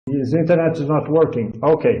His internet is not working.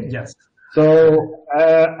 Okay. Yes. So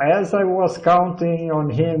as I was counting on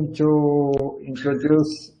him to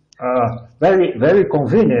introduce, very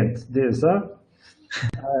convenient this,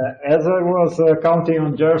 as I was counting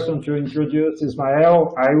on Gerson to introduce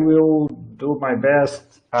Ismael, I will do my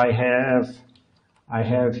best. I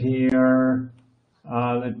have here,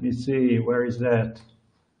 let me see, where is that?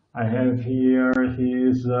 I have here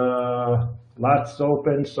his LATS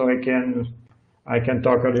open, so I can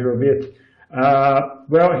talk a little bit.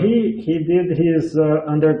 Well, he did his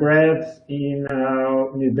undergrad in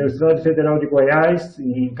Universidade Federal de Goiás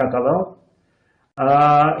in Catalão.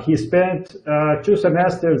 He spent 2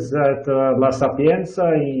 semesters at La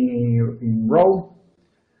Sapienza in Rome.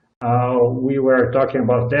 We were talking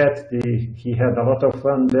about that. He had a lot of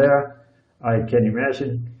fun there, I can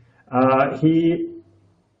imagine. He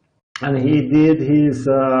did his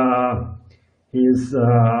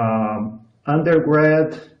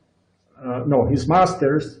undergrad, no, his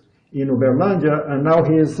master's in Uberlândia, and now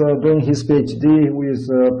he's doing his PhD with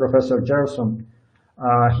Professor Gerson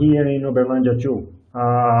here in Uberlândia too.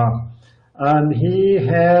 And he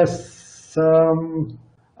has some,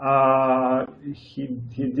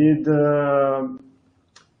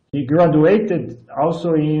 he graduated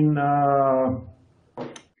also in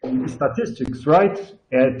statistics, right,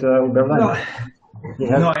 at Uberlândia?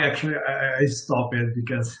 No, no, actually, I stopped it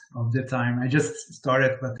because of the time. I just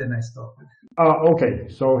started, but then I stopped it. Okay,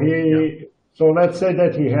 so so let's say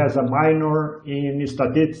that he has a minor in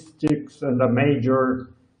statistics and a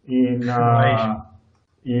major in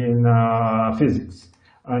physics,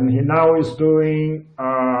 and he now is doing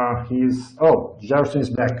his. Oh, Gerson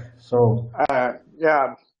is back. So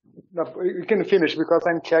yeah. No, you can finish because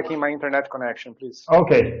I'm checking my internet connection, please.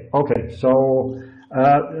 Okay. So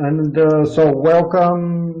so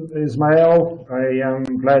welcome, Ismael. I am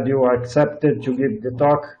glad you accepted to give the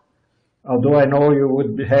talk. Although I know you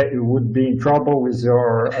would be in trouble with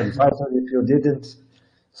your advisor if you didn't.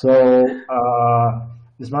 So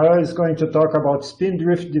Ismael is going to talk about spin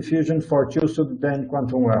drift diffusion for two-subband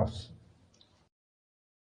quantum wells.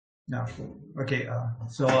 No. Okay.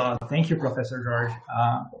 So thank you, Professor George.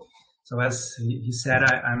 So as he said,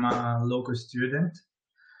 I'm a local student,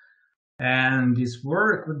 and this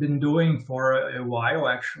work we've been doing for a while.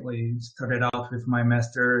 Actually, started out with my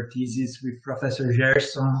master thesis with Professor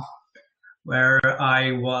Gerson, where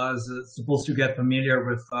I was supposed to get familiar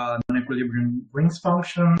with non-equilibrium rings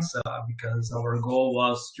functions because our goal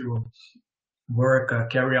was to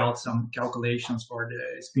carry out some calculations for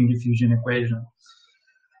the spin diffusion equation.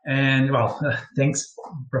 And well, thanks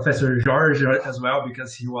Professor George as well,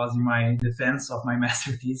 because he was in my defense of my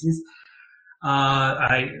master thesis.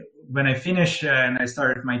 When I finished and I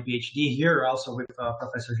started my PhD here, also with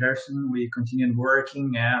Professor Gerson, we continued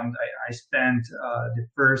working, and I spent the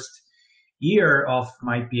first year of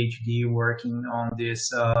my PhD working on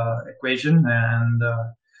this equation, and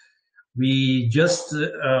we just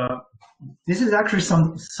this is actually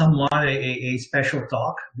somewhat a special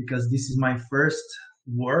talk, because this is my first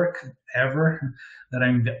work ever that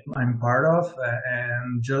I'm part of,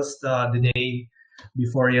 and just the day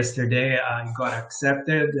before yesterday I got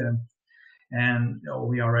accepted, and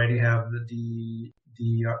we already have the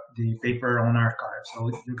paper on archive, so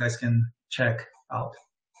you guys can check out.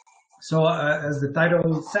 So as the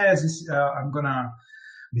title says, I'm gonna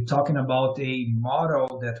be talking about a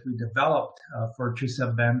model that we developed for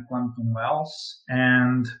two-subband quantum wells,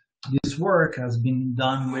 and this work has been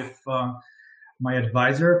done with my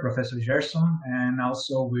advisor, Professor Gerson, and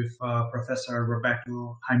also with Professor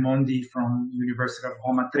Roberto Raimondi from University of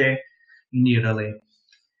Roma Tre in Italy.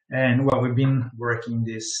 And well, we've been working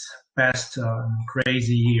this past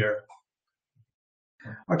crazy year.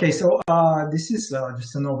 Okay, so this is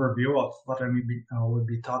just an overview of what I will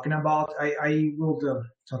be talking about. I will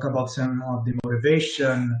talk about some of the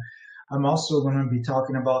motivation. I'm also going to be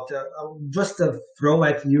talking about just throw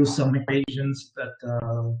at you some equations that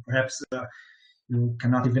perhaps you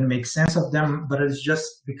cannot even make sense of them, but it's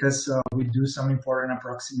just because we do some important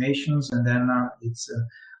approximations, and then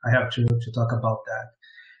I have to talk about that.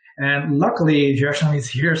 And luckily, Gerson is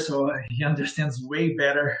here, so he understands way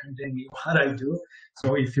better than what I do.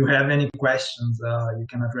 So if you have any questions, you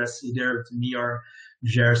can address either to me or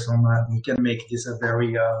Gerson. We can make this a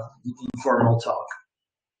very informal talk.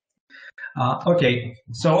 Okay,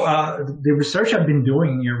 so the research I've been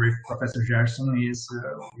doing here with Professor Gerson is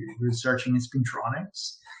researching in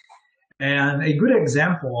spintronics. And a good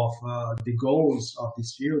example of the goals of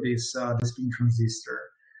this field is the spin transistor.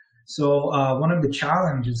 So one of the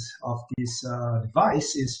challenges of this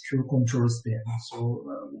device is to control spin. So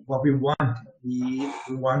what we want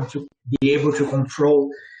to be able to control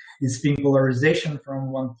this spin polarization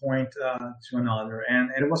from one point to another.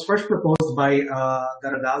 And it was first proposed by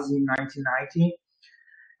Dresselhaus in 1990.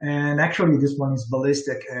 And actually, this one is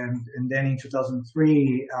ballistic. And then in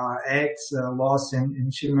 2003, X, Loss,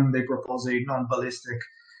 and Schillman, they proposed a non-ballistic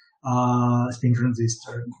spin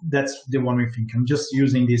transistor. That's the one we think. I'm just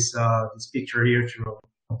using this this picture here to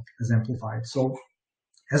exemplify it. So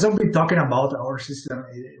as I've been talking about our system,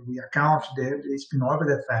 we account the spin orbit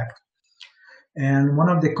effect. And one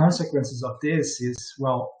of the consequences of this is,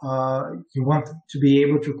 well, you want to be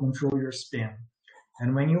able to control your spin.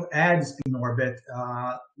 And when you add spin orbit,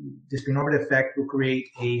 the spin orbit effect will create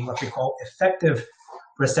what we call effective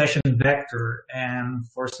precession vector. And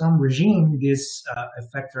for some regime, this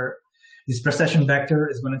precession vector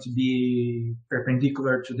is going to be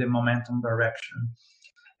perpendicular to the momentum direction.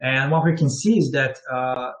 And what we can see is that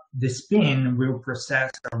the spin will precess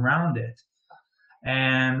around it.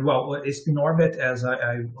 And well, a spin orbit, as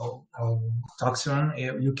I'll talk soon,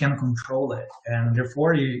 you can control it. And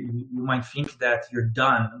therefore, you might think that you're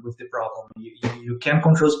done with the problem. You can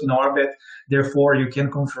control spin orbit, therefore you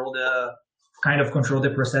can control control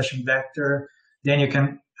the precession vector. Then you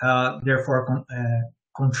can therefore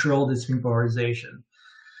control the spin polarization.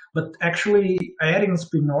 But actually, adding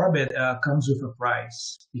spin orbit comes with a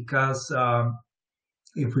price, because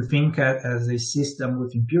if we think as a system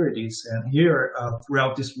with impurities, and here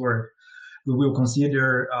throughout this work, we will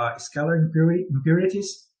consider scalar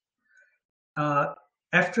impurities.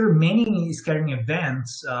 After many scattering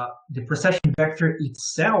events, the precession vector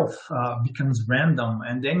itself becomes random,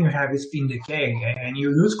 and then you have a spin decay, and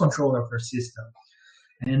you lose control of your system.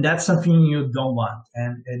 And that's something you don't want.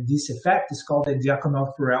 And this effect is called a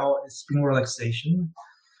Diakonov-Farrell spin relaxation.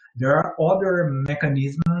 There are other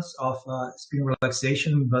mechanisms of spin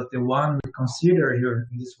relaxation, but the one we consider here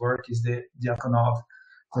in this work is the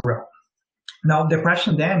Diakonov-Farrell. Now, the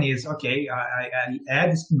question then is, okay, I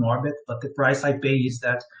add spin orbit, but the price I pay is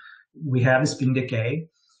that we have a spin decay.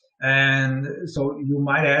 And so you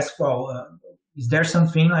might ask, well, is there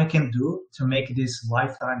something I can do to make this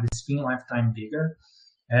spin lifetime bigger?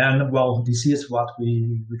 And well, this is what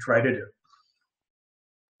we try to do.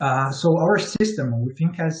 So our system, we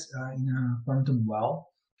think, has in a quantum well.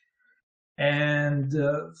 And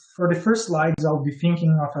for the first slides, I'll be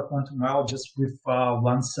thinking of a quantum well just with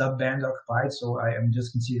one subband occupied. So I am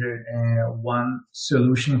just considering one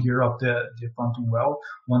solution here of the quantum well,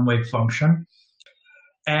 one wave function.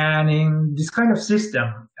 And in this kind of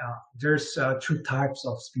system, there's two types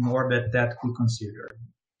of spin orbit that we consider.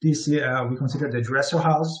 We consider the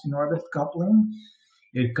Dresselhaus spin orbit coupling.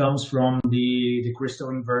 It comes from the crystal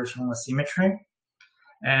inversion asymmetry.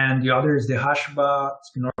 And the other is the Rashba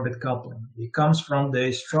spin orbit coupling. It comes from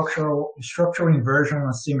the structural inversion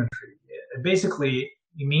asymmetry. Basically,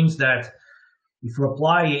 it means that if you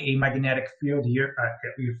apply a magnetic field here,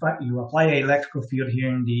 you apply an electrical field here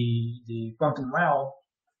in the quantum well,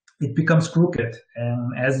 it becomes crooked.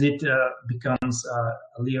 And as it becomes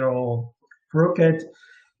a little crooked,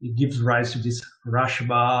 it gives rise to this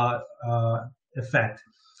Rashba effect.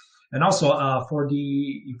 And also if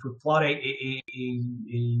we plot a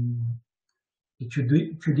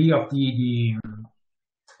 2D of the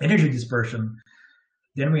energy dispersion,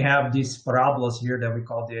 then we have these parabolas here that we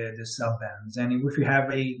call the subbands. And if we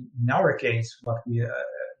have in our case, what we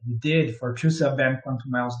did for two subband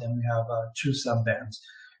quantum wells, then we have two subbands.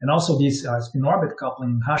 And also this spin orbit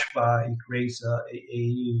coupling Rashba, it creates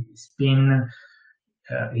a spin,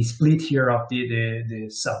 a split here of the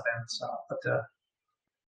subbands. But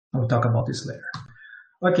I'll talk about this later.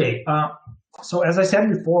 Okay, so as I said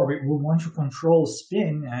before, we want to control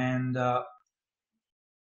spin, and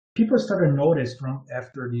people started to notice from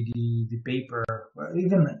after the paper, well,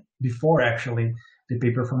 even before actually, the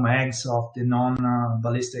paper from M.Sc of the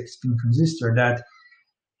non-ballistic spin transistor, that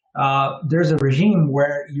there's a regime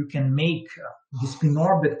where you can make the spin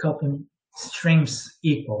orbit coupling strengths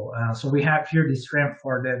equal. So we have here the strength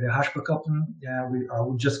for the Rashba coupling,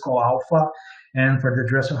 we just call alpha, and for the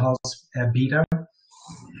Dresselhaus beta.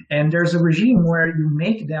 And there's a regime where you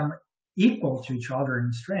make them equal to each other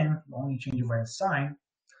in strength, only changing by the sign,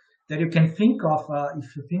 that you can think of,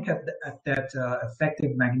 if you think at that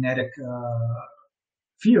effective magnetic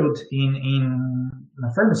field in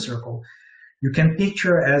a Fermi circle, you can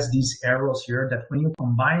picture as these arrows here that when you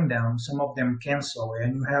combine them, some of them cancel,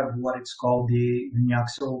 and you have what it's called the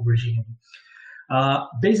uniaxial regime.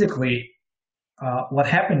 Basically, what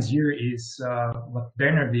happens here is what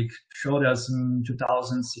Bernardvik showed us in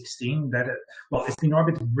 2016, that the spin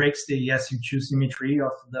orbit breaks the SU2 symmetry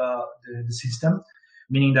of the system,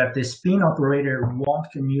 meaning that the spin operator won't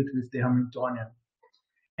commute with the Hamiltonian.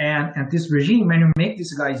 And this regime, when you make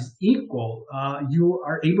these guys equal, you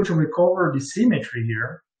are able to recover the symmetry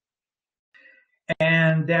here.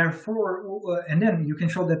 And therefore, and then you can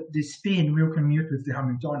show that the spin will commute with the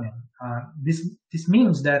Hamiltonian. This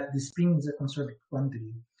means that the spin is a conserved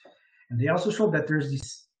quantity. And they also show that there's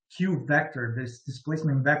this Q vector, this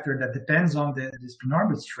displacement vector that depends on the spin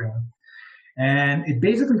orbit string. And it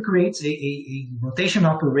basically creates a rotation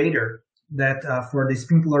operator that for the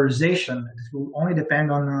spin polarization, this will only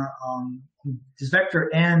depend on this vector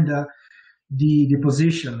and the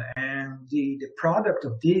position. And the product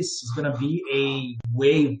of this is going to be a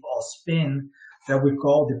wave of spin that we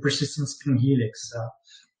call the persistent spin helix.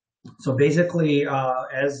 So basically,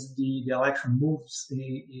 as the electron moves,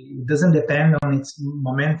 it doesn't depend on its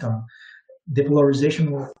momentum. The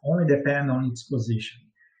polarization will only depend on its position.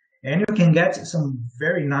 And you can get some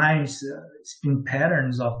very nice spin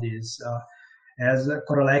patterns of this, as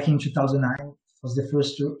Korolecki in 2009 was the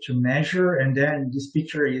first to measure. And then this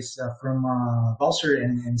picture is from Valser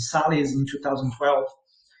and Salles in 2012,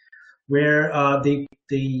 where they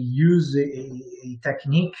use a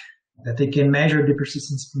technique that they can measure the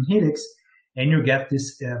persistent spin helix, and you get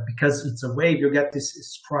this, because it's a wave, you get this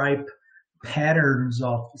stripe patterns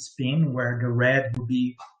of spin, where the red will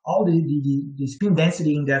be all the spin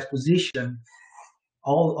density in that position,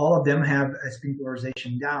 all of them have a spin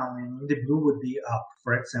polarization down, and the blue would be up,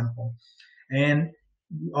 for example. And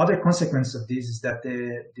the other consequence of this is that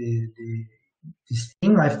the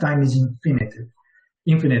spin lifetime is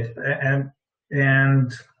infinite,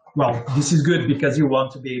 and well, this is good because you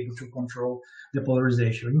want to be able to control the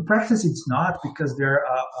polarization. In practice, it's not, because there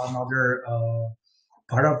are another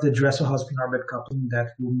part of the Dresselhaus spin orbit coupling that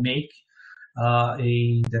will make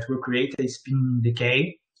that will create a spin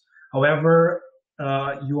decay. However,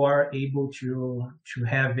 you are able to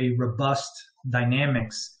have a robust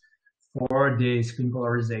dynamics for the spin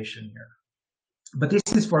polarization here. But this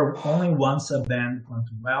is for only one subband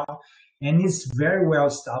quantum well, and it's very well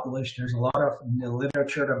established. There's a lot of in the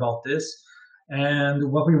literature about this,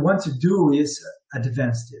 and what we want to do is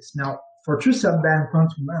advance this. Now, for two-subband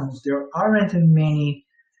quantum wells, there aren't many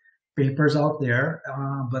papers out there,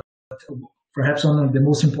 but perhaps one of the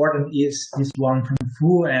most important is this one from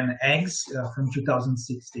Fu and Eggs from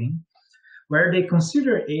 2016, where they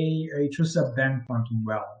consider a two-subband quantum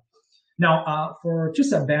well. Now, for two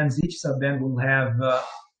subbands, each subband will have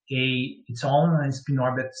its own spin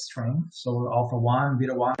orbit strength, so alpha 1,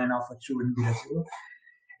 beta 1, and alpha 2, and beta 2.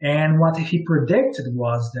 And what he predicted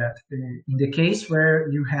was that in the case where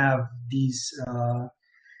you have these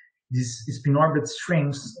spin orbit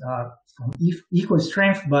strengths from equal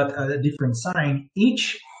strength but a different sign,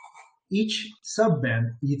 each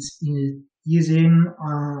subband is in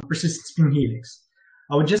persistent spin helix.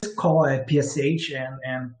 I would just call it PSH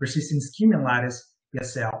and persistent scheming lattice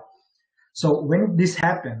PSL. So when this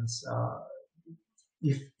happens,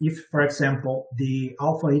 if for example the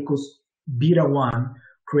alpha equals beta 1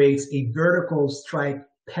 creates a vertical stripe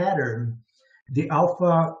pattern, the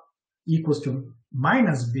alpha equals to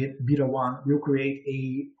minus beta 1 will create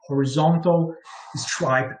a horizontal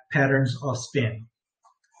stripe patterns of spin.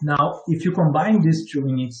 Now, if you combine these two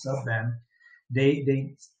in each subband, they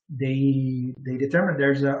determine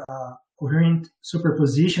there's a coherent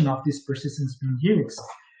superposition of this persistent spin helix,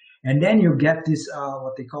 and then you get this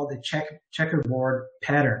what they call the checkerboard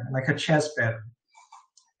pattern, like a chess pattern.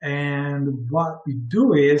 And what we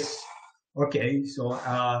do is, okay, so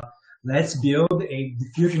let's build a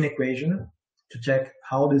diffusion equation to check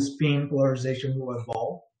how the spin polarization will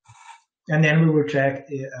evolve, and then we will check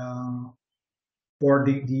for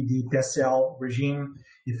the PSL regime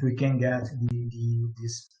if we can get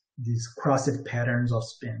these crossed patterns of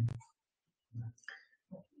spin.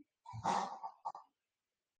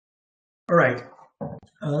 All right,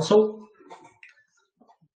 so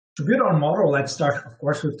to build our model, let's start, of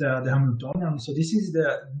course, with the Hamiltonian. So this is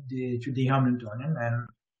the Hamiltonian, and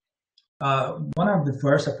one of the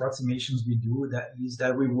first approximations we do is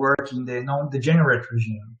that we work in the non-degenerate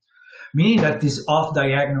regime, meaning that these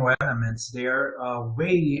off-diagonal elements, they are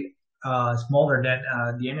way smaller than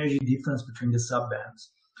the energy difference between the subbands.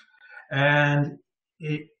 And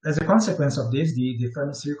as a consequence of this, the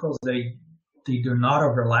Fermi circles, they do not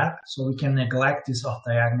overlap, so we can neglect these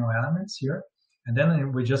off-diagonal elements here. And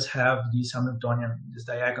then we just have these Hamiltonian, these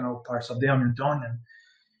diagonal parts of the Hamiltonian.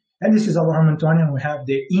 And this is our Hamiltonian. We have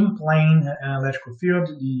the in-plane electrical field,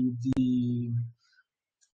 the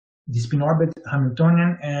spin orbit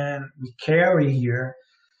Hamiltonian, and we carry here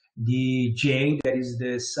the J, that is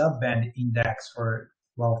the subband index for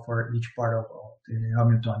each part of the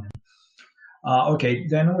Hamiltonian. Okay,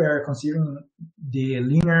 then we are considering the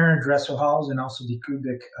linear Dresselhaus and also the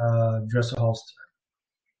cubic Dresselhaus.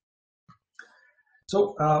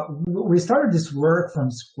 So we started this work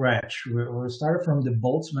from scratch. We started from the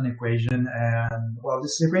Boltzmann equation, and well,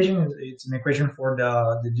 this equation it's an equation for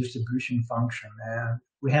the distribution function, and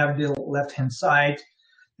we have the left-hand side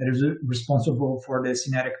that is responsible for the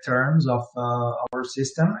kinetic terms of our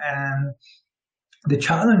system, and the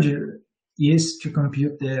challenge is to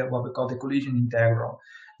compute what we call the collision integral.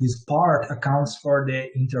 This part accounts for the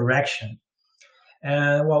interaction.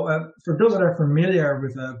 And for those that are familiar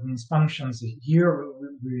with Green's functions, here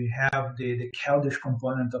we have the Keldysh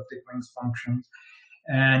component of the Green's function,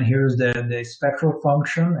 and here's the spectral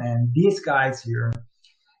function. And these guys here,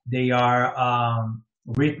 they are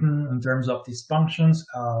written in terms of these functions.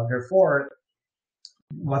 Therefore,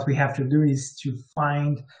 what we have to do is to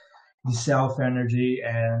find the self-energy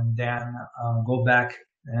and then go back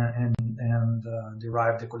and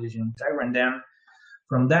derive the collision integral. And then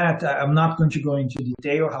from that, I'm not going to go into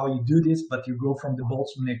detail how you do this, but you go from the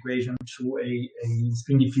Boltzmann equation to a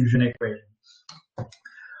spin diffusion equation.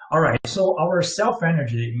 All right, so our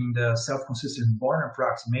self-energy in the self-consistent Born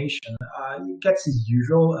approximation it gets as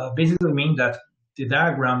usual. Basically means that the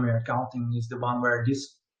diagram we're counting is the one where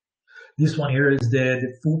this one here is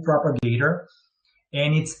the full propagator,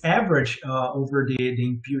 and it's average over the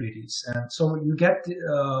impurities. And so you get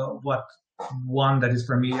what one that is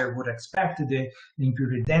familiar would expect, the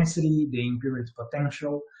impurity density, the impurity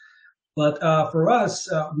potential. But for us,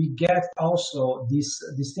 we get also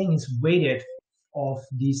this thing is weighted of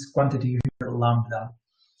this quantity here, lambda.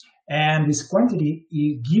 And this quantity,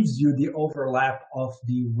 it gives you the overlap of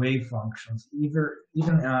the wave functions, even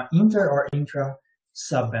inter or intra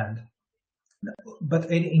subband. But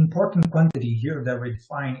an important quantity here that we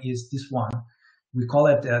define is this one. We call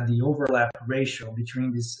it the overlap ratio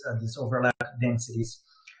between this overlap densities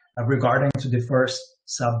regarding to the first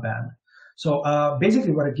subband. So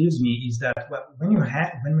basically what it gives me is that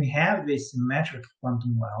when we have a symmetric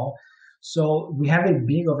quantum well, so we have a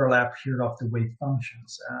big overlap here of the wave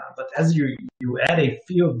functions. But as you add a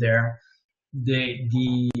field there, the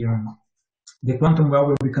quantum well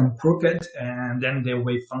will become crooked, and then the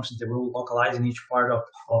wave functions, they will localize in each part of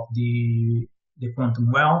the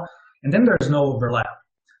quantum well, and then there's no overlap.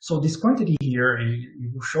 So this quantity here,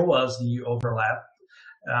 it will show us the overlap.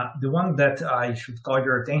 The one that I should call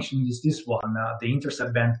your attention is this one, the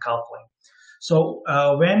intersubband coupling. So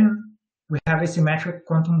when we have a symmetric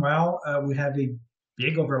quantum well, we have a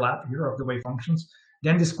big overlap here of the wave functions,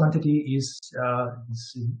 then this quantity is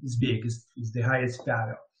big, is the highest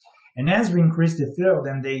value. And as we increase the field,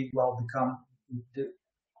 then they become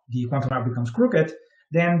the quantum well becomes crooked,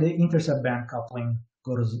 then the intersubband coupling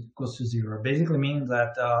goes to zero. Basically means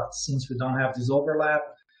that since we don't have this overlap,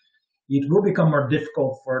 it will become more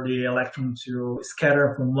difficult for the electron to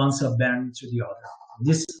scatter from one subband to the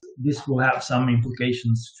other. This will have some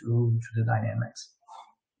implications to the dynamics.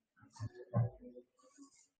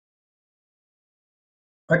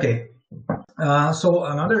 Okay, so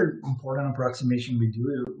another important approximation we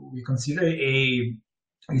do, we consider a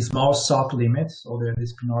small SOC limit, so that the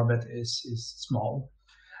spin orbit is small.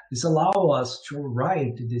 This allows us to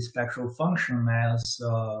write the spectral function as,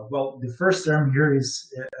 well, the first term here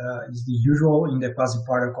is the usual in the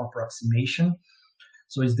quasi-particle approximation.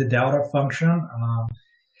 So it's the delta function.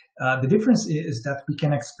 The difference is that we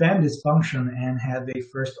can expand this function and have a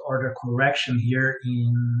first order correction here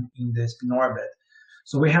in the spin orbit.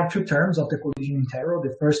 So we have two terms of the collision integral.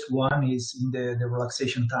 The first one is in the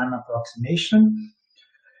relaxation time approximation.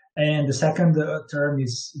 And the second term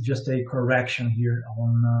is just a correction here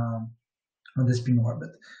on the spin orbit.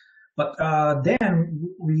 But then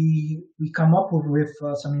we come up with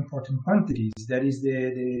some important quantities. That is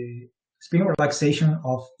the spin relaxation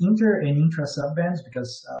of inter and intra subbands,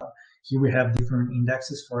 because here we have different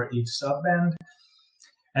indexes for each subband.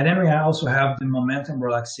 And then we also have the momentum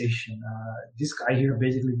relaxation. This guy here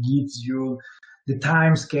basically gives you the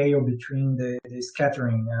time scale between the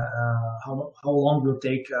scattering, how long will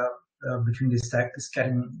take between the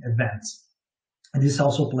scattering events. And this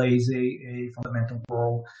also plays a fundamental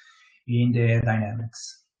role in the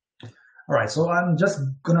dynamics. All right, so I'm just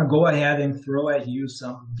gonna go ahead and throw at you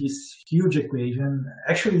this huge equation.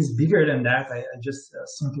 Actually, it's bigger than that. I just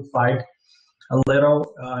simplified a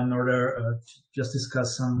little in order to just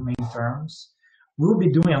discuss some main terms. We'll be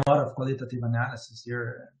doing a lot of qualitative analysis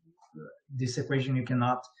here. This equation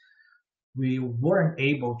we weren't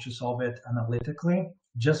able to solve it analytically,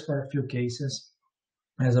 just for a few cases,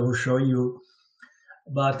 as I will show you.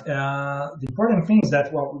 But the important thing is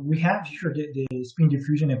that, well, we have here the spin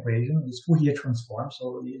diffusion equation is Fourier transform,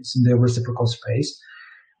 so it's in the reciprocal space.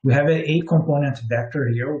 We have an 8-component vector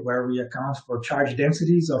here where we account for charge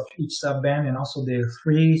densities of each subband and also the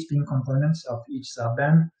 3 spin components of each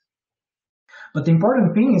subband. But the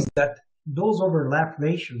important thing is that those overlap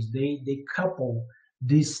ratios, they couple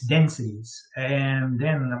these densities, and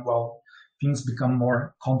then, well, things become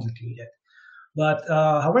more complicated. But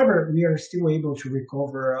however, we are still able to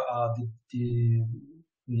recover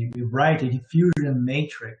we write a diffusion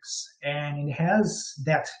matrix, and it has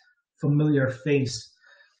that familiar face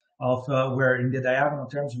of where in the diagonal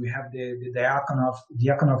terms we have the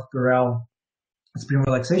Diakonov-Perel spin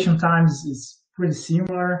relaxation times is pretty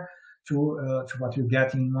similar to what you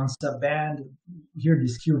get in one subband. Here,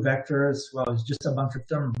 these Q vectors, well, it's just a bunch of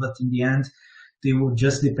terms, but in the end, they will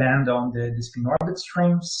just depend on the spin orbit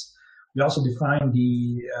streams. We also define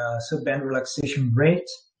the subband relaxation rate,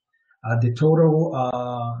 the total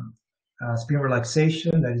spin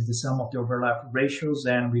relaxation, that is the sum of the overlap ratios,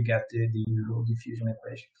 and we get the usual diffusion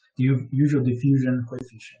equation, the usual diffusion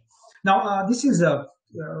coefficient. Now, this is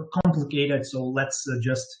complicated, so let's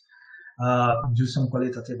just do some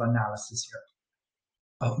qualitative analysis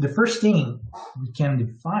here. The first thing we can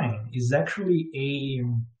define is actually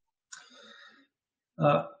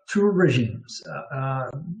two regimes.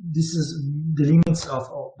 This is the limits of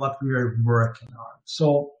what we are working on.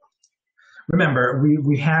 So remember,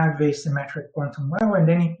 we have a symmetric quantum well, and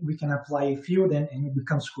then we can apply a field and it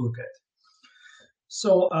becomes crooked.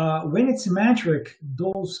 So when it's symmetric,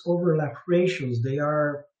 those overlap ratios, they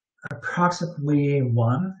are approximately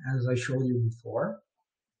 1, as I showed you before.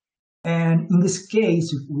 And in this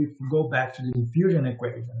case, if we go back to the diffusion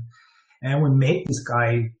equation and we make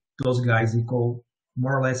those guys equal,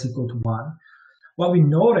 more or less equal to 1, what we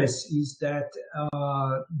notice is that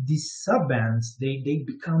these subbands, they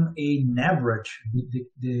become an average.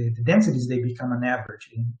 The densities, they become an average.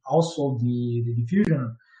 And also the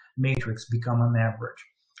diffusion matrix become an average.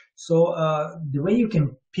 So the way you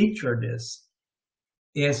can picture this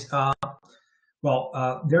is,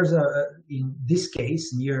 there's in this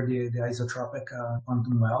case, near the isotropic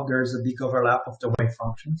quantum well, there's a big overlap of the wave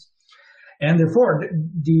functions. And therefore,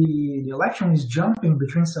 the electron is jumping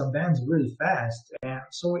between subbands really fast. And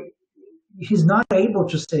so he's not able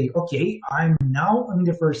to say, okay, I'm now in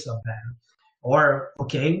the first subband, or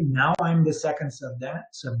okay, now I'm in the second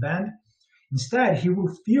subband. Instead, he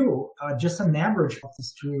will feel just an average of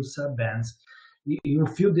these two subbands. You will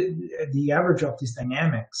feel the average of these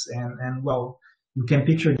dynamics. And well, you can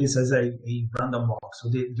picture this as a random walk. So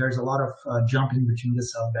there's a lot of jumping between the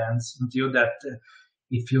subbands until that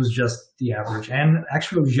it feels just the average. And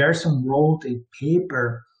actually, Gerson wrote a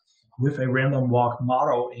paper with a random walk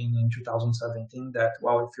model in 2017 that,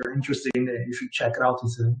 well, if you're interested in it, you should check it out.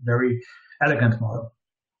 It's a very elegant model.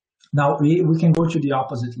 Now, we can go to the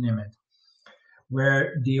opposite limit,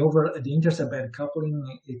 where the intersubband coupling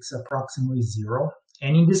is approximately 0.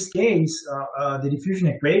 And in this case, the diffusion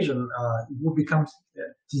equation will become,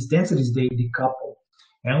 these densities, they decouple.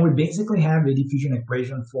 And we basically have a diffusion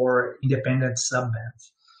equation for independent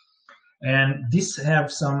subbands. And this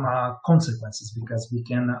have some consequences, because we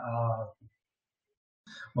can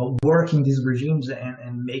work in these regimes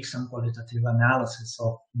and make some qualitative analysis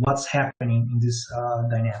of what's happening in this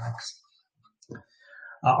dynamics.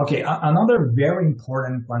 Okay, another very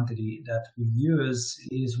important quantity that we use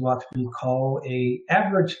is what we call a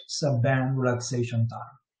average subband relaxation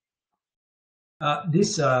time.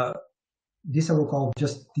 This I will call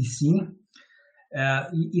just TC.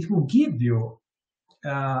 It will give you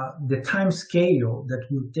the time scale that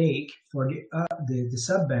will take for the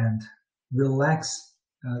subband relax,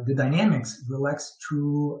 the dynamics relax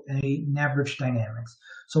through an average dynamics.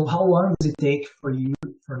 So how long does it take for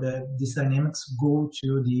this dynamics go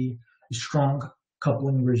to the strong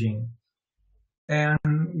coupling regime? And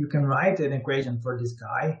you can write an equation for this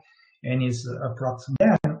guy, and it's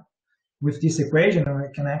approximately. With this equation, we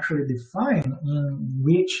can actually define in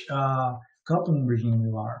which coupling regime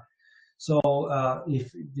you are. So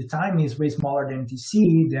if the time is way smaller than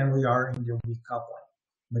TC, then we are in the weak coupling.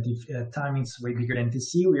 But if time is way bigger than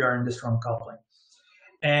TC, we are in the strong coupling.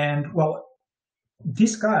 And well,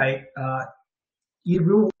 this guy, it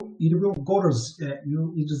will go to,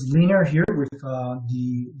 it is linear here with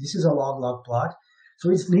this is a log-log plot. So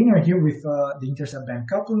it's linear here with the intersubband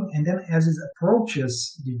coupling, and then as it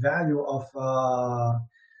approaches the value of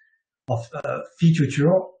feature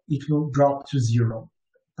 0, it will drop to 0.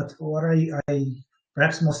 But what I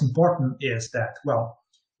perhaps most important is that, well,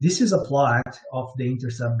 this is a plot of the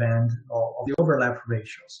intersubband of the overlap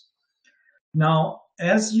ratios. Now,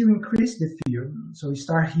 as you increase the field, so you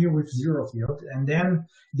start here with 0 field, and then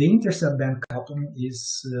the intersubband coupling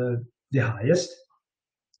is the highest.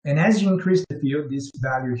 And as you increase the field, this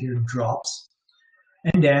value here drops,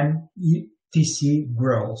 and then TC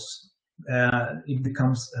grows. It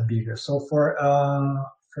becomes bigger. So for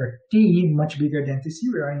T, much bigger than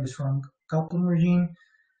TC, we are in the strong coupling regime.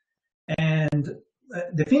 And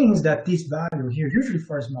the thing is that this value here, usually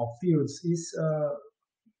for small fields, is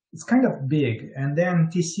it's kind of big, and then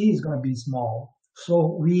TC is going to be small.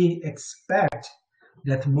 So we expect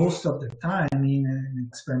that most of the time in an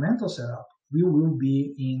experimental setup, we will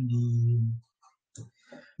be in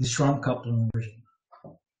the strong coupling regime.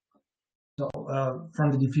 So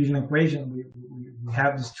from the diffusion equation, we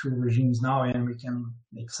have these two regimes now, and we can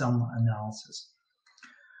make some analysis.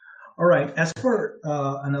 All right, as for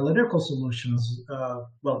analytical solutions,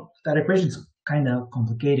 well, that equation is kind of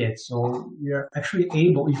complicated. So we are actually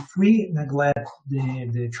able, if we neglect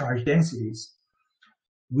the charge densities,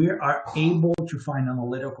 we are able to find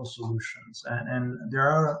analytical solutions. And there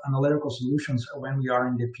are analytical solutions when we are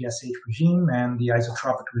in the PSH regime and the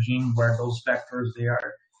isotropic regime, where those vectors, they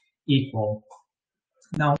are equal.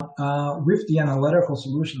 Now, with the analytical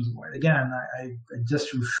solutions, again, I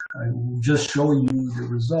will just show you the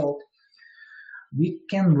result. We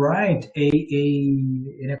can write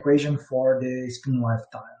an equation for the spin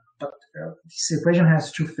lifetime, but this equation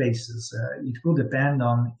has two phases. It will depend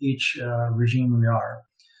on each regime we are.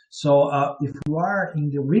 So if we are in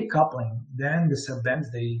the recoupling, then the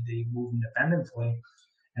subbands, they move independently,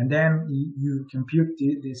 and then you compute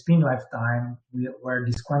the spin lifetime, where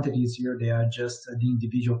these quantities here, they are just the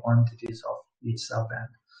individual quantities of each subband.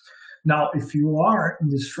 Now, if you are in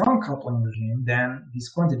the strong coupling regime, then these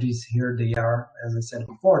quantities here, they are, as I said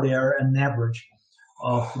before, they are an average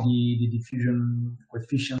of the diffusion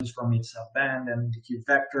coefficients from each subband and the Q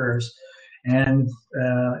vectors, and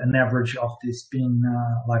an average of the spin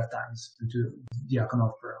lifetimes to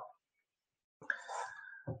Diakonov per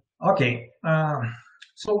hour. Okay,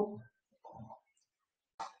 so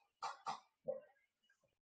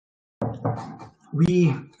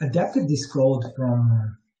we adapted this code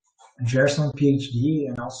from Gerson PhD,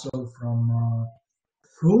 and also from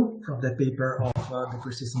the paper of the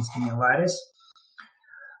persistent spin and lattice,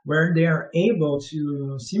 where they are able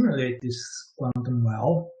to simulate this quantum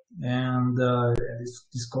well, and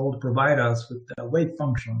this code provides us with the wave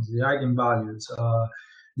functions, the eigenvalues,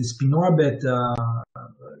 the spin orbit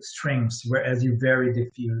strengths, where as you vary the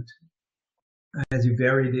field, as you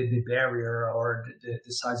vary the barrier or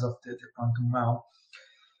the size of the quantum well.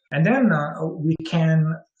 And then we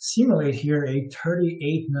can simulate here a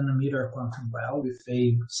 38 nanometer quantum well with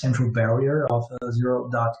a central barrier of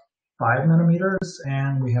 0.5 nanometers,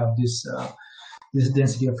 and we have this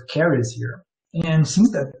density of carriers here. And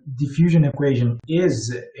since that diffusion equation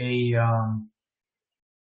is a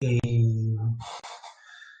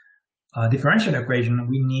differential equation,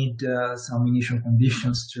 we need some initial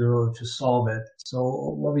conditions to solve it. So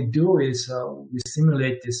what we do is we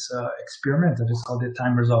simulate this experiment that is called the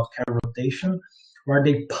timers of carrier rotation, where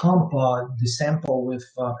they pump the sample with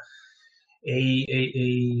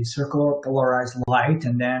a circular polarized light,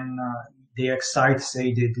 and then they excite,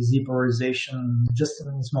 say, the Z polarization just in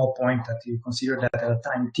a small point that you consider that at a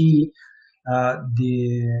time t,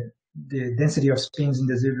 the density of spins in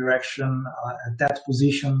the Z direction at that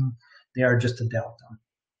position, they are just a delta.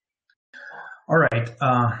 All right.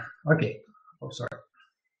 Okay. Oh, sorry.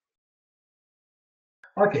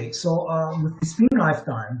 Okay. So with the spin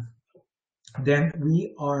lifetime, then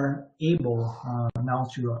we are able now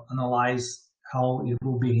to analyze how it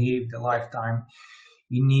will behave the lifetime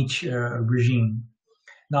in each regime.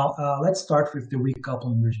 Now let's start with the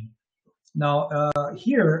recoupling regime. Now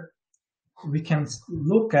here we can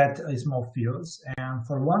look at small fields, and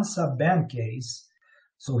for one subband case.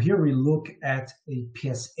 So here we look at a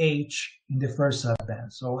PSH in the first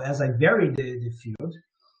subband. So as I vary the field,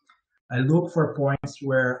 I look for points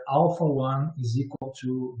where alpha 1 is equal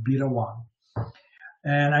to beta 1.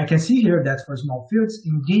 And I can see here that for small fields,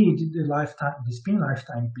 indeed, the spin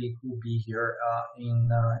lifetime peak will be here in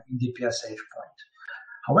the PSH point.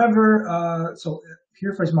 However, so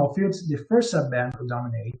here for small fields, the first subband will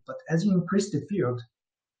dominate, but as you increase the field,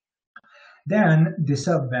 then the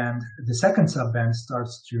second subband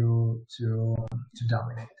starts to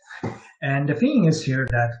dominate. And the thing is here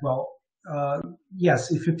that, well,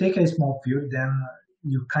 yes, if you take a small field, then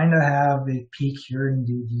you kind of have a peak here in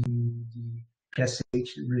the PSH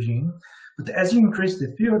regime. But as you increase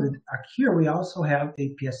the field, here we also have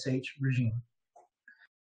a PSH regime.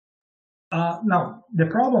 Now, the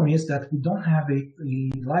problem is that we don't have a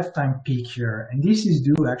lifetime peak here, and this is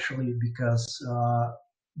due actually because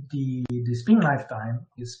the spin lifetime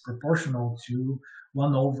is proportional to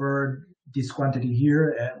 1 over this quantity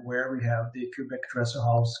here, where we have the cubic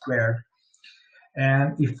Dresselhaus squared.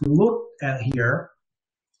 And if we look at here,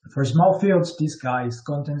 for small fields, this guy is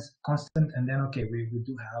constant, and then, okay, we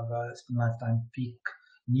do have a spin lifetime peak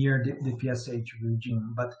near the PSH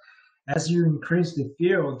regime. But as you increase the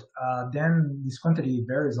field, then this quantity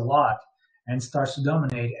varies a lot and starts to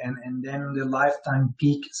dominate, and then the lifetime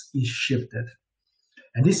peak is shifted.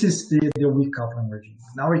 And this is the weak coupling regime.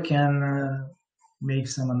 Now we can make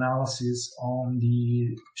some analysis on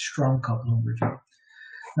the strong coupling regime.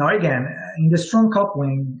 Now again, in the strong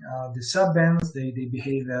coupling, the subbands, they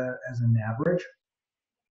behave as an average.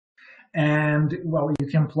 And well, you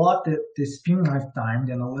can plot the spin lifetime,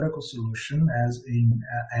 the analytical solution, as an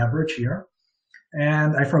average here.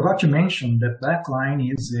 And I forgot to mention that black line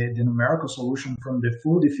is the numerical solution from the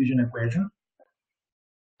full diffusion equation.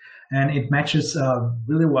 And it matches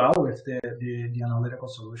really well with the analytical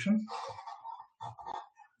solution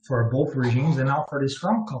for both regimes. And now for the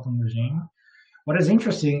strong coupling regime, what is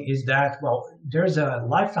interesting is that, well, there's a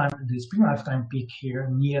the spin lifetime peak here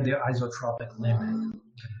near the isotropic limit.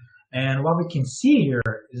 And what we can see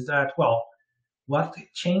here is that, well, what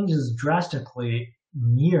changes drastically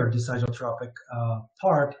near this isotropic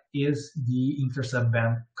part is the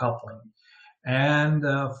intersubband coupling. And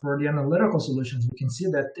for the analytical solutions, we can see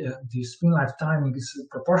that the spin lifetime is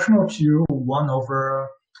proportional to 1 over,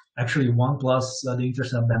 actually 1 plus the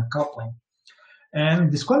intersubband coupling.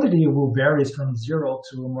 And this quantity will vary from 0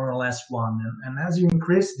 to more or less 1. And as you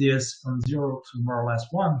increase this from 0 to more or less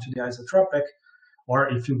 1 to the isotropic, or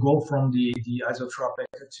if you go from the isotropic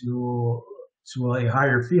to a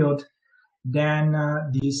higher field, then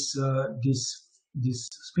this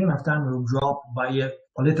spin lifetime will drop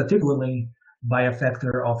qualitatively by a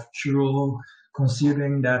factor of 2,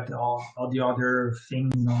 considering that all the other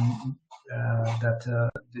things that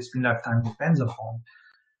the spin lifetime depends upon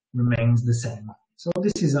remains the same. So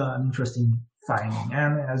this is an interesting finding,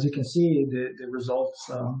 and as you can see, the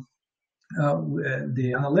results,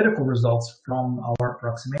 the analytical results from our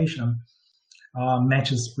approximation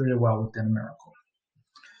matches pretty well with the numerical.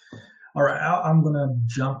 All right, I'm gonna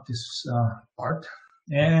jump this part,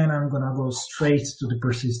 and I'm gonna go straight to the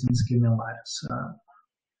persistent schema lattice.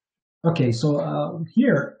 Okay, so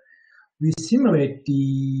here we simulate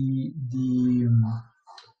the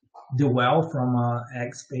well from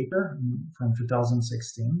Egg's paper from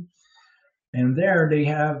 2016, and there they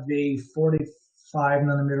have a 45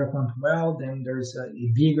 nanometer quantum well. Then there's a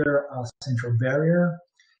bigger central barrier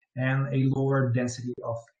and a lower density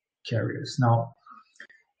of carriers. Now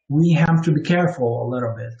we have to be careful a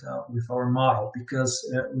little bit with our model, because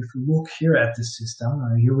if we look here at the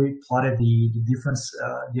system, here we plotted the difference,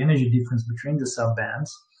 the energy difference between the subbands,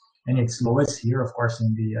 and it's lowest here, of course,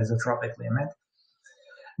 in the isotropic limit.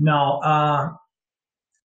 Now,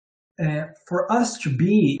 for us to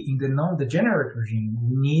be in the non-degenerate regime,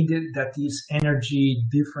 we need that this energy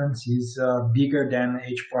difference is bigger than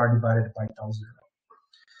h bar divided by tau 0.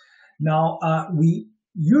 Now, we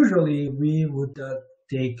would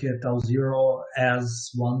take tau 0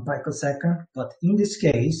 as 1 picosecond, but in this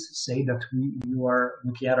case, say that you are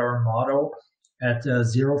looking at our model at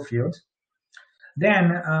 0 field,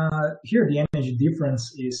 then here the energy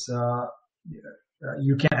difference is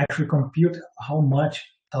you can actually compute how much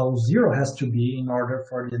tau 0 has to be in order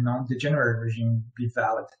for the non-degenerate regime to be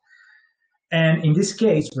valid. And in this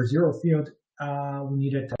case, for 0 field, we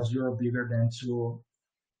needed tau 0 bigger than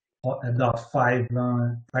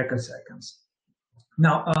 2.5 picoseconds.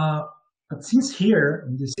 Now, but since here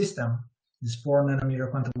in the system, this 4 nanometer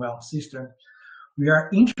quantum well system, we are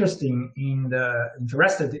interested in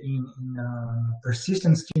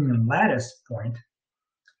persistent schema lattice point.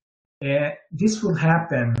 This will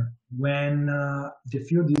happen when the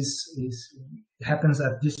field happens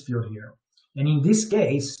at this field here, and in this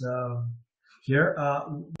case here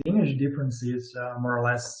the energy difference is more or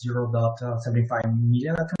less 0.75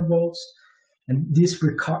 million electron volts, and this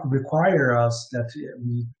requires us that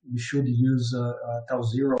we should use tau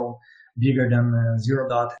 0 bigger than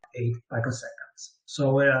 0.8 picoseconds.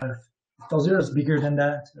 So if tau 0 is bigger than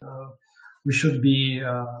that, we should be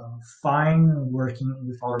fine working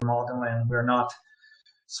with our model, and we're not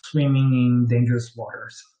swimming in dangerous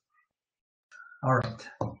waters. All right.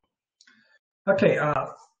 Okay,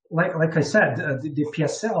 like I said, the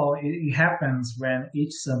PSL, it happens when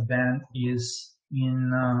each subband is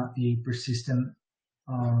in a persistent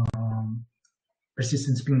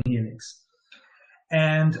spin helix.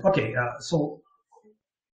 And okay, so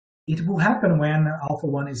it will happen when alpha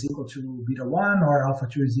 1 is equal to beta 1 or alpha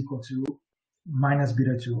 2 is equal to minus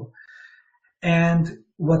beta 2. And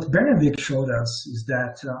what Bernavik showed us is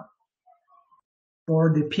that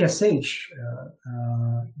for the PSH,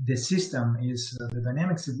 the system is, the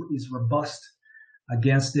dynamics is robust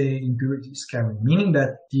against the impurity scattering, meaning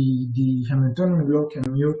that the Hamiltonian will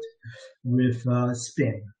commute with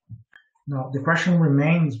spin. Now, the question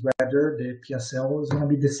remains whether the PSL is going to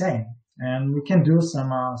be the same. And we can do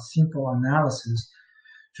some simple analysis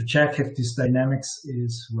to check if this dynamics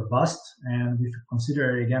is robust. And we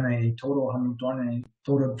consider, again, a total Hamiltonian,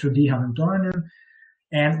 total 2D Hamiltonian.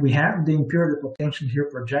 And we have the impurity potential here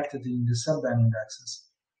projected in the subband indexes.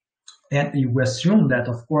 And we assume that,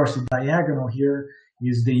 of course, the diagonal here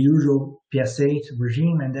is the usual PSH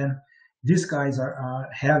regime, and then these guys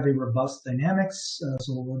have a robust dynamics,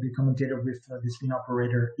 so the commutator with the spin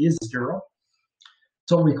operator is 0.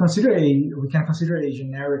 So we can consider a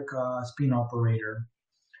generic spin operator.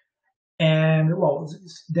 And well,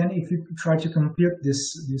 then if you try to compute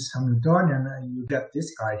this Hamiltonian, you get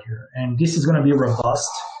this guy here, and this is going to be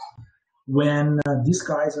robust when these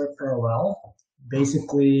guys are parallel.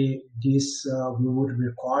 Basically, this we would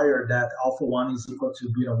require that alpha 1 is equal to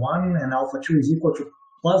beta 1 and alpha 2 is equal to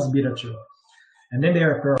plus beta 2. And then they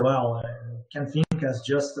are parallel. Can think as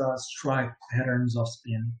just stripe patterns of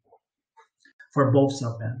spin for both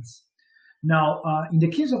subbands. Now, in the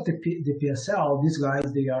case of the PSL, these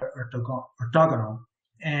guys, they are orthogonal,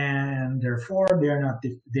 and therefore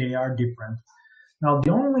they are different. Now,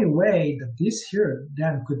 the only way that this here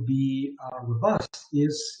then could be robust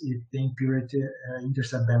is if the impurity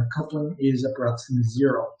intersubband coupling is approximately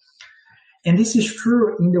 0. And this is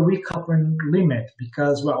true in the weak coupling limit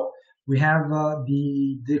because, well, we have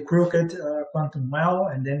the crooked quantum well,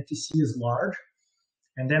 and then TC is large,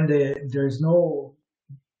 and then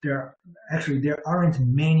there aren't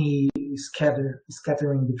many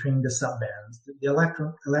scattering between the subbands. The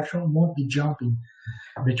electron won't be jumping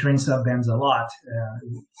between subbands a lot,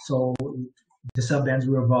 so the subbands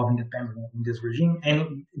will evolve independently in this regime.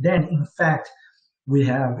 And then, in fact, we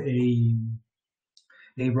have a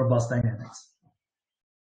robust dynamics.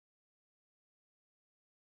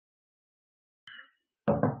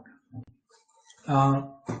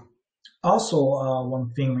 Also, one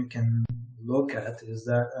thing we can look at is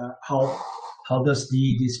that how does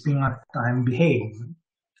the spin lifetime behave?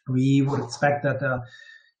 We would expect that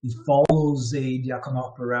it follows the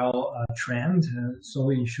Diakonov-Perel trend, so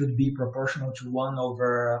it should be proportional to 1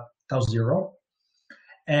 over tau 0.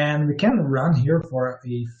 And we can run here for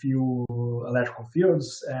a few electrical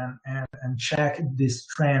fields and check this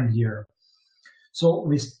trend here.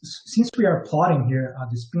 So since we are plotting here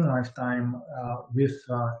the spin lifetime with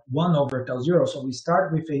 1 over tau 0, so we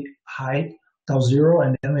start with a high tau 0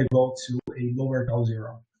 and then we go to a lower tau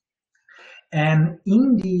 0. And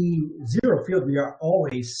in the 0 field, we are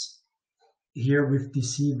always here with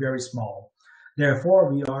DC very small.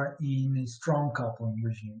 Therefore, we are in a strong coupling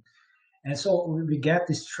regime. And so we get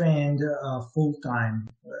this trend full time.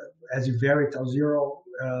 As you vary tau 0,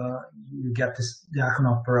 you get this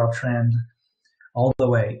Diakonov-Perel trend all the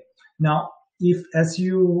way. Now, if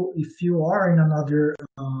you are in another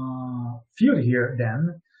field here,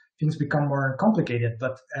 then things become more complicated.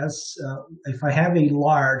 But if I have a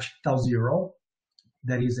large tau 0,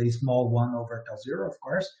 that is a small 1 over tau 0, of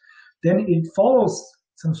course, then it follows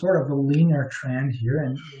some sort of a linear trend here.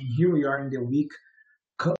 And here we are in the weak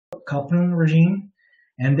coupling regime.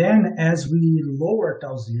 And then as we lower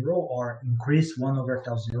tau 0 or increase 1 over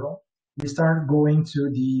tau 0, we start going to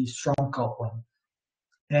the strong coupling.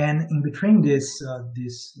 And in between these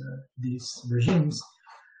regimes,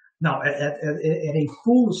 now at a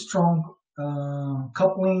full strong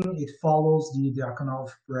coupling, it follows the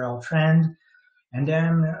Diakonov-Perel trend. And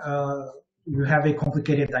then you have a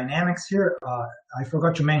complicated dynamics here. I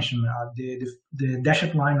forgot to mention the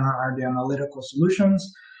dashed line are the analytical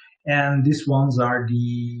solutions, and these ones are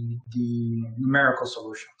the numerical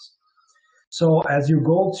solutions. So as you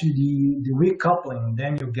go to the weak coupling,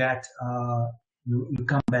 then you get you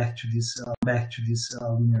come back to this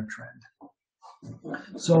linear trend.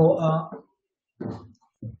 So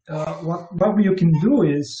what you can do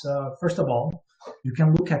is first of all, you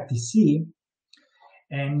can look at TC,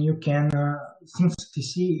 and you can since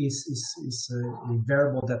TC is a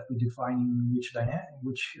variable that we define in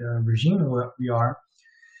which regime we are.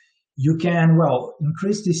 You can, well,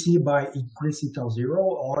 increase TC by increasing tau 0,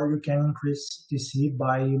 or you can increase TC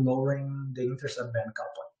by lowering the intersubband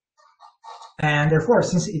coupling. And therefore,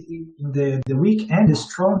 since in the weak and the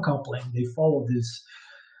strong coupling, they follow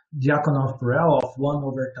Diakonov-Borel of 1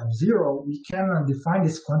 over tau 0, we can define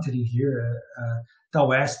this quantity here,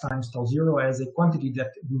 tau s times tau 0, as a quantity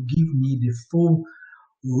that will give me the full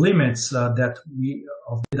limits of the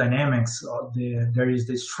dynamics. There is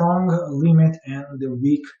the strong limit and the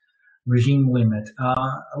weak regime limit.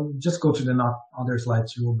 I'll just go to the other slide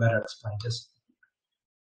to better explain this.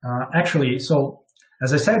 Actually, so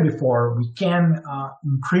as I said before, we can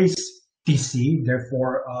increase TC.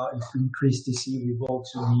 Therefore, if we increase TC, we go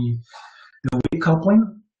to the weak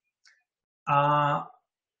coupling.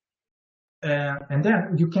 And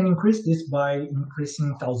then you can increase this by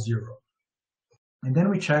increasing tau 0. And then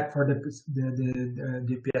we check for the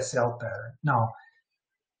PSL pattern. Now,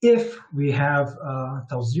 if we have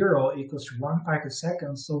tau 0 equals to 1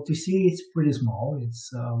 picosecond, so TC is pretty small,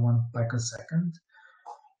 it's 1 picosecond.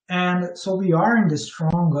 And so we are in the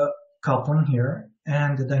strong coupling here,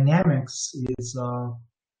 and the dynamics is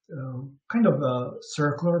kind of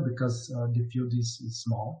circular because the field is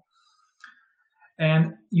small.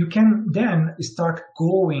 And you can then start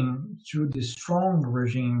going through the strong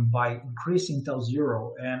regime by increasing tau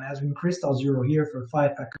 0. And as we increase tau 0 here for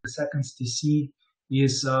 5 picoseconds, TC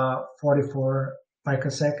is 44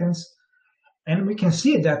 picoseconds. And we can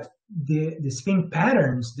see that the spin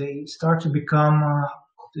patterns, they start to become,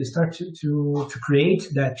 they start to create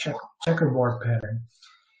that checkerboard pattern.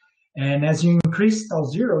 And as you increase tau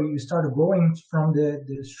 0, you start going from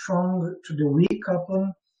the strong to the weak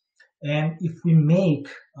coupling. And if we make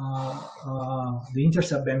the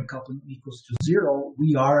intersubband coupling equals to 0,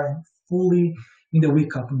 we are fully in the weak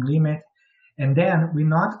coupling limit. And then we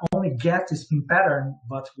not only get the spin pattern,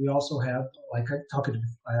 but we also have, like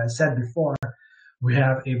I said before, we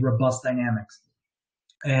have a robust dynamics.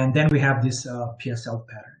 And then we have these PSL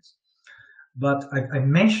patterns. But I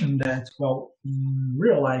mentioned that, well, in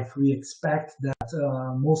real life, we expect that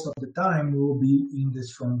most of the time we will be in the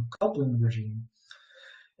strong coupling regime.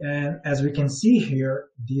 And as we can see here,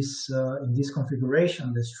 this in this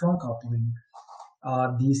configuration, the strong coupling,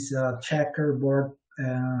 this checkerboard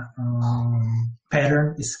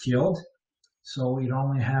pattern is skilled, so it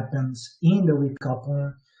only happens in the weak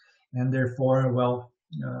coupling, and therefore, well,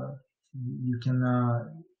 you can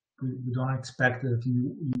we don't expect that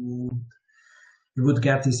you would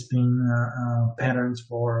get these spin patterns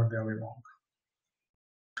for very long.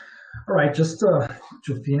 All right, just to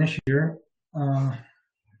finish here.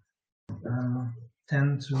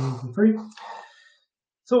 10 to 3.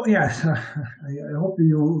 So yeah, I hope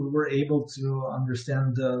you were able to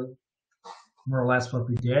understand more or less what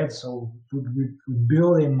we did. So we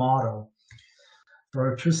build a model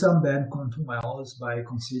for two-subband quantum wells by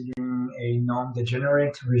considering a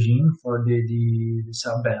non-degenerate regime for the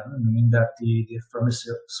subband, meaning that the Fermi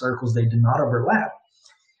circles, they do not overlap.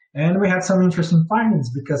 And we had some interesting findings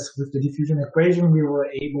because with the diffusion equation, we were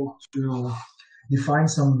able to define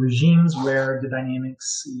some regimes where the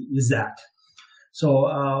dynamics is at. So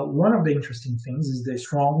one of the interesting things is the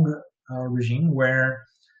strong regime where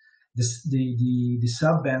the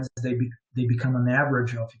subbands, they become an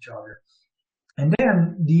average of each other. And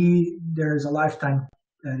then there's a lifetime,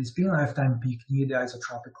 spin lifetime peak near the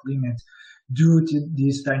isotropic limit due to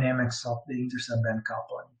these dynamics of the intersubband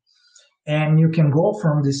coupling. And you can go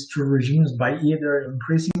from these two regimes by either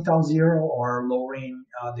increasing tau 0 or lowering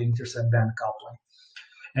the intersubband coupling.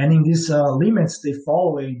 And in these limits, they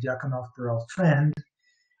follow a Diakonov-Borel trend.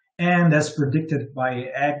 And as predicted by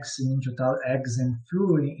Eggs and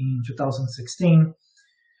Fu in 2016,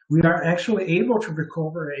 we are actually able to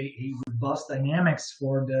recover a robust dynamics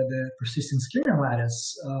for the persistent scaling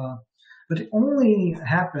lattice. But it only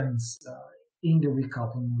happens in the weak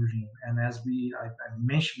coupling regime. And as I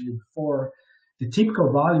mentioned before, the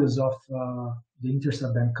typical values of the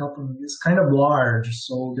intersubband coupling is kind of large,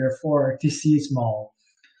 so therefore TC is small.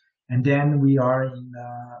 And then we are in,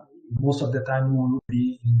 most of the time we will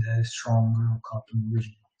be in the strong coupling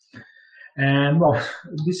regime. And well,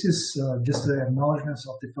 this is just the acknowledgements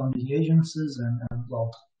of the funding agencies, and well,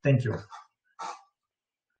 thank you.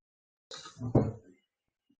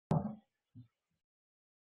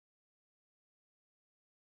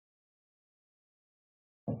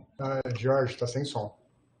 Jorge, está sem som.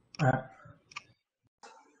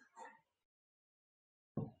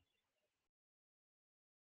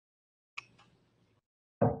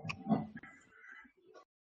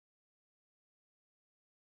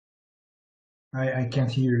 I can't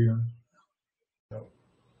hear you. No.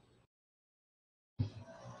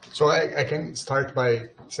 So I can start by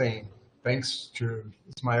saying thanks to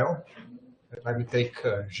Ismael. Let me take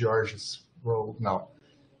George's role now.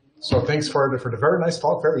 So thanks for the very nice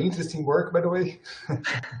talk, very interesting work, by the way.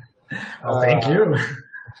 Oh, thank you.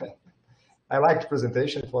 I liked the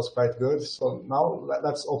presentation. It was quite good. So now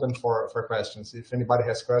let's open for questions. If anybody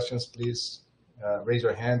has questions, please raise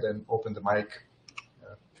your hand and open the mic.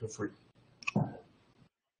 Feel free.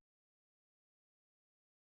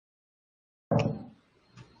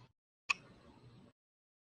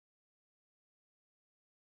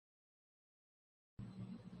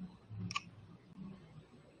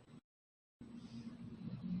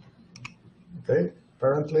 Okay,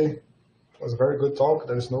 apparently it was a very good talk.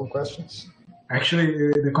 There is no questions.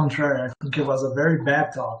 Actually, the contrary. I think it was a very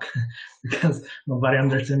bad talk because nobody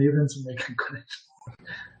understood even to make a connection.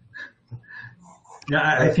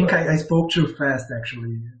 Yeah, I think I spoke too fast,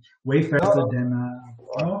 actually, way faster than.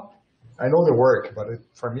 Well, I know the work, but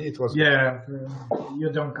for me it was. Yeah, you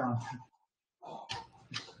don't count.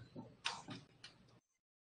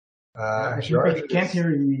 I can't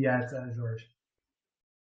hear you yet, George.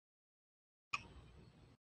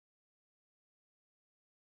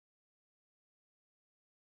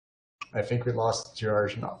 I think we lost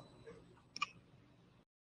George now.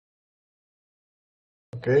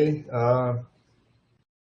 Okay. I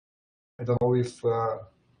don't know if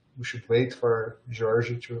we should wait for George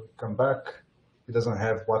to come back. He doesn't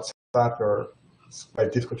have WhatsApp, or it's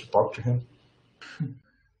quite difficult to talk to him.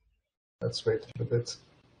 Let's wait a bit.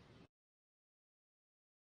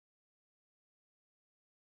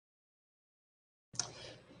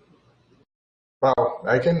 Well,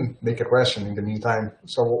 I can make a question in the meantime.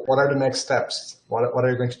 So what are the next steps? What are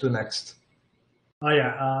you going to do next? Oh,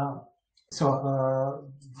 yeah.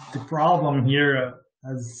 The problem here,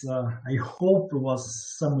 as I hope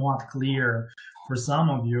was somewhat clear for some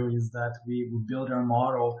of you, is that we will build our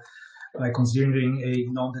model by considering a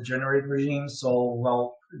non-degenerate regime. So,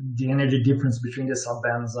 well, the energy difference between the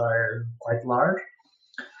subbands are quite large.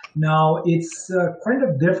 Now, it's kind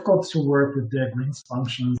of difficult to work with the Green's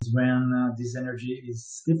functions when this energy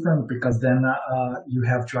is different, because then you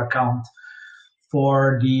have to account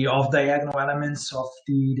for the off-diagonal elements of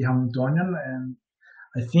the Hamiltonian. And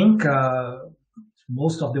I think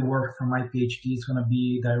most of the work for my PhD is going to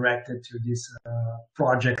be directed to this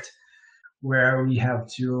project, where we have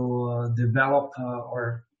to develop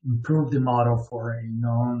or improve the model for a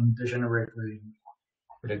non-degenerate regime.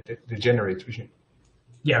 The degenerate regime.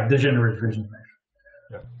 Yeah, degenerate regime.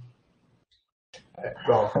 Yeah.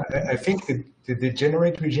 Well, I think the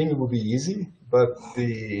degenerate regime will be easy, but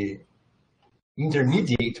the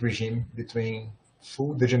intermediate regime between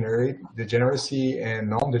full degeneracy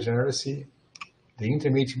and non-degeneracy, the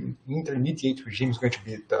intermediate regime is going to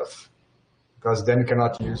be tough, because then you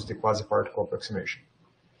cannot use the quasi-particle approximation.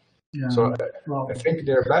 Yeah, so I think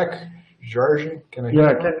they're back. George, can I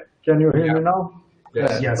hear you? Can you hear me now?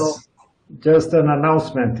 Yes. So, just an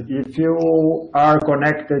announcement. If you are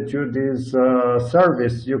connected to this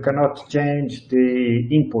service, you cannot change the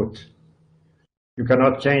input. You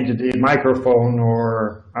cannot change the microphone,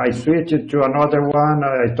 or I switched it to another one.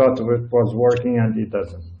 I thought it was working and it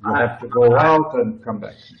doesn't. You have to go out and come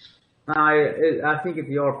back. I think it's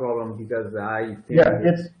your problem, because I think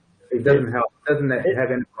it doesn't help. It doesn't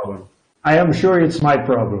have any problem. I am sure it's my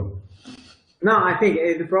problem. No, I think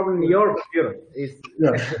the problem is your computer.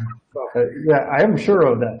 Yeah, I am sure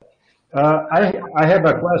of that. I have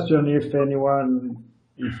a question. If no one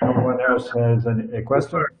else has a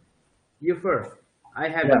question. You first. I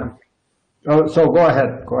have. Yeah. Oh, so go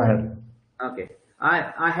ahead. Go ahead. Okay.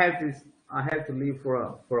 I have to leave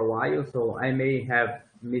for a while, so I may have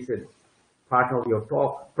missed part of your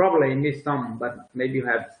talk. Probably missed some, but maybe you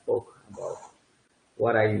have spoke about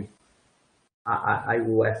what I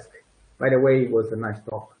will ask. By the way, it was a nice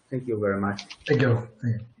talk. Thank you very much. Thank you.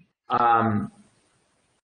 As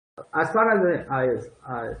far as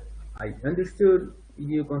I understood,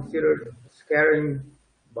 you considered scattering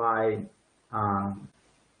by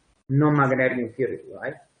non-magnetic impurity,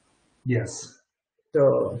 right? Yes.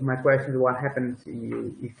 So my question is, what happens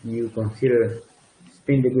if you consider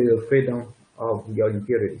spin degree of freedom of your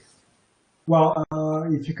impurities? Well,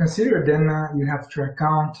 if you consider, then you have to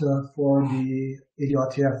account for the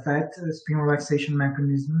idiotic effect spin relaxation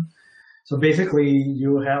mechanism. So basically,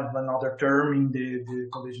 you have another term in the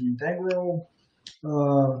collision integral.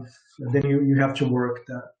 Then you have to work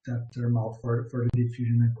that term out for the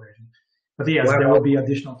diffusion equation. But yes, there will be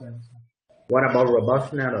additional terms. What about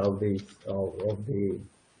robustness of the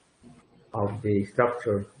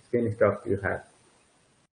structure, spin structure you have?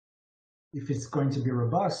 If it's going to be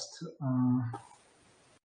robust,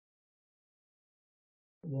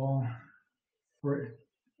 well,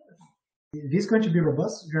 if it's going to be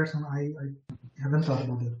robust, Gerson, I haven't thought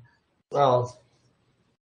about it. Well,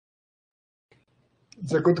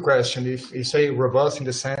 it's a good question. If you say robust in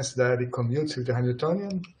the sense that it commutes with the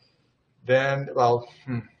Hamiltonian, then, well,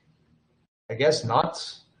 I guess not.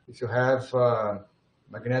 If you have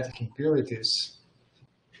magnetic impurities,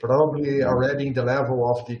 probably already in the level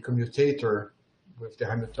of the commutator with the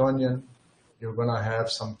Hamiltonian, you're gonna have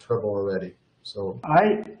some trouble already. So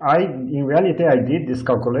in reality, I did this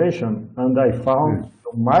calculation and I found,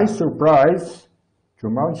 to my surprise,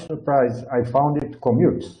 I found it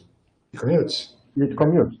commutes. it commutes. It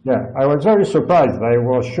commutes, yeah. I was very surprised. I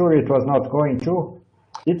was sure it was not going to.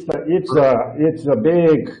 It's a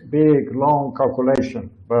big, long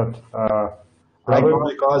calculation, but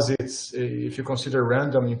probably because it's, if you consider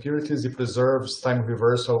random impurities, it preserves time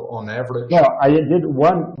reversal on average. No, I did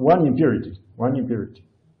one impurity.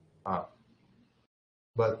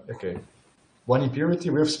 But okay, one impurity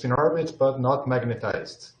with spin orbit, but not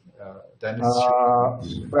magnetized. Then it's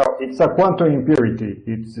well, it's a quantum impurity.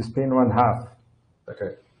 It's spin 1/2.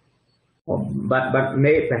 okay. But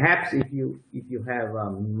perhaps if you have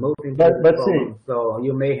multiple but see, problems, so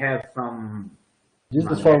you may have some. This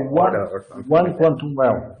is for one quantum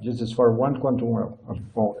well. This is for one quantum well.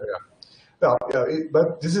 Yeah. Well,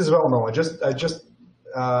 but this is well known.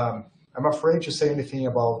 I'm afraid to say anything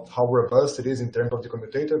about how robust it is in terms of the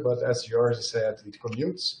commutator, but as George said, it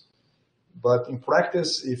commutes. But in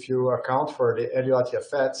practice, if you account for the Elliott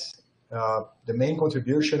effect, the main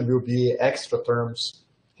contribution will be extra terms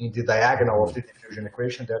in the diagonal of the diffusion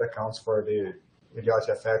equation that accounts for the Elliott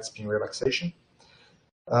effect spin relaxation.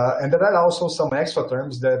 And there are also some extra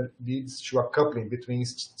terms that leads to a coupling between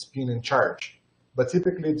spin and charge. But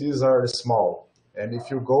typically these are small. And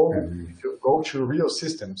if you go to real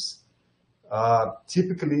systems,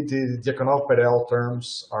 typically the Dyakonov-Perel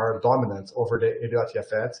terms are dominant over the Elliott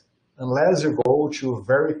effect, unless you go to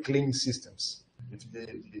very clean systems. If the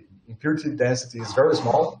impurity density is very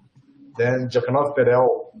small, then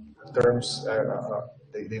Dyakonov-Perel terms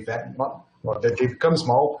they become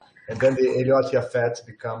small, and then the Elliott effect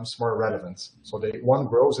becomes more relevant. So one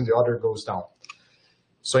grows and the other goes down.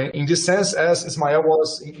 So in this sense, as Ismael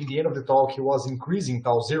was in the end of the talk, he was increasing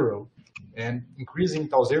tau zero. And increasing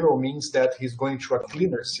tau zero means that he's going to a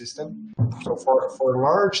cleaner system. So for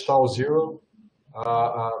large tau zero,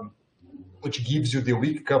 which gives you the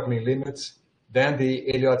weak coupling limit, then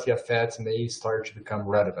the Elliott effect may start to become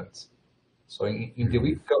relevant. So in the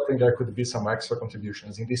weak coupling, there could be some extra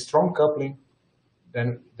contributions. In the strong coupling,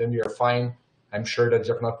 then we are fine. I'm sure that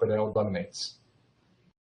Dyakonov-Perel dominates.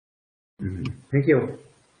 Thank you.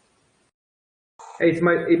 It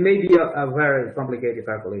may be a very complicated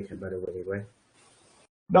calculation, by the way, right?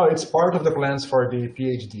 No, it's part of the plans for the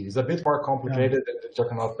PhD. It's a bit more complicated than the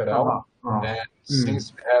Dyakonov-Perel. And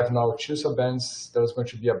since we have now two subbands, there's going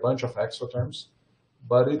to be a bunch of extra terms,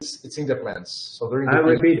 but it's in the plans. So during the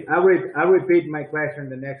I repeat my question in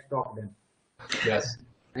the next talk then. Yes.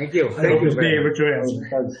 Thank you. Thank you. Be able to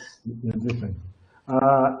answer.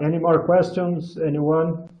 Any more questions?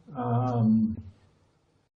 Anyone?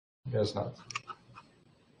 Yes, not.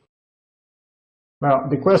 Well,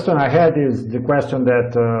 the question I had is the question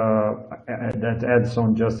that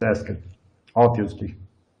Edson just asked, obviously.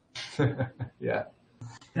 Yeah.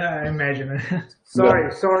 I imagine.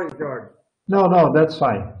 Sorry, George. No, that's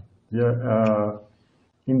fine. Yeah,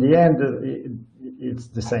 in the end, it's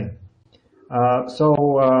the same.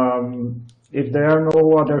 If there are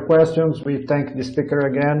no other questions, we thank the speaker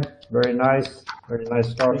again. Very nice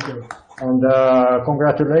talk. Thank you. And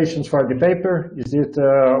congratulations for the paper. Is it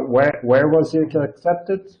where was it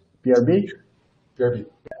accepted? PRB? PRB.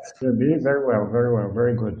 PRB. Very well.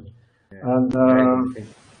 Very good. And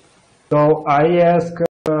so I ask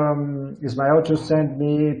Ismael to send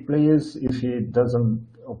me, please, if he doesn't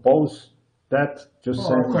oppose that, to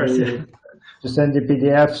send the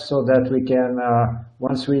PDF so that we can,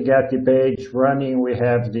 once we get the page running, we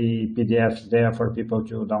have the PDFs there for people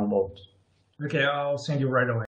to download. Okay, I'll send you right away.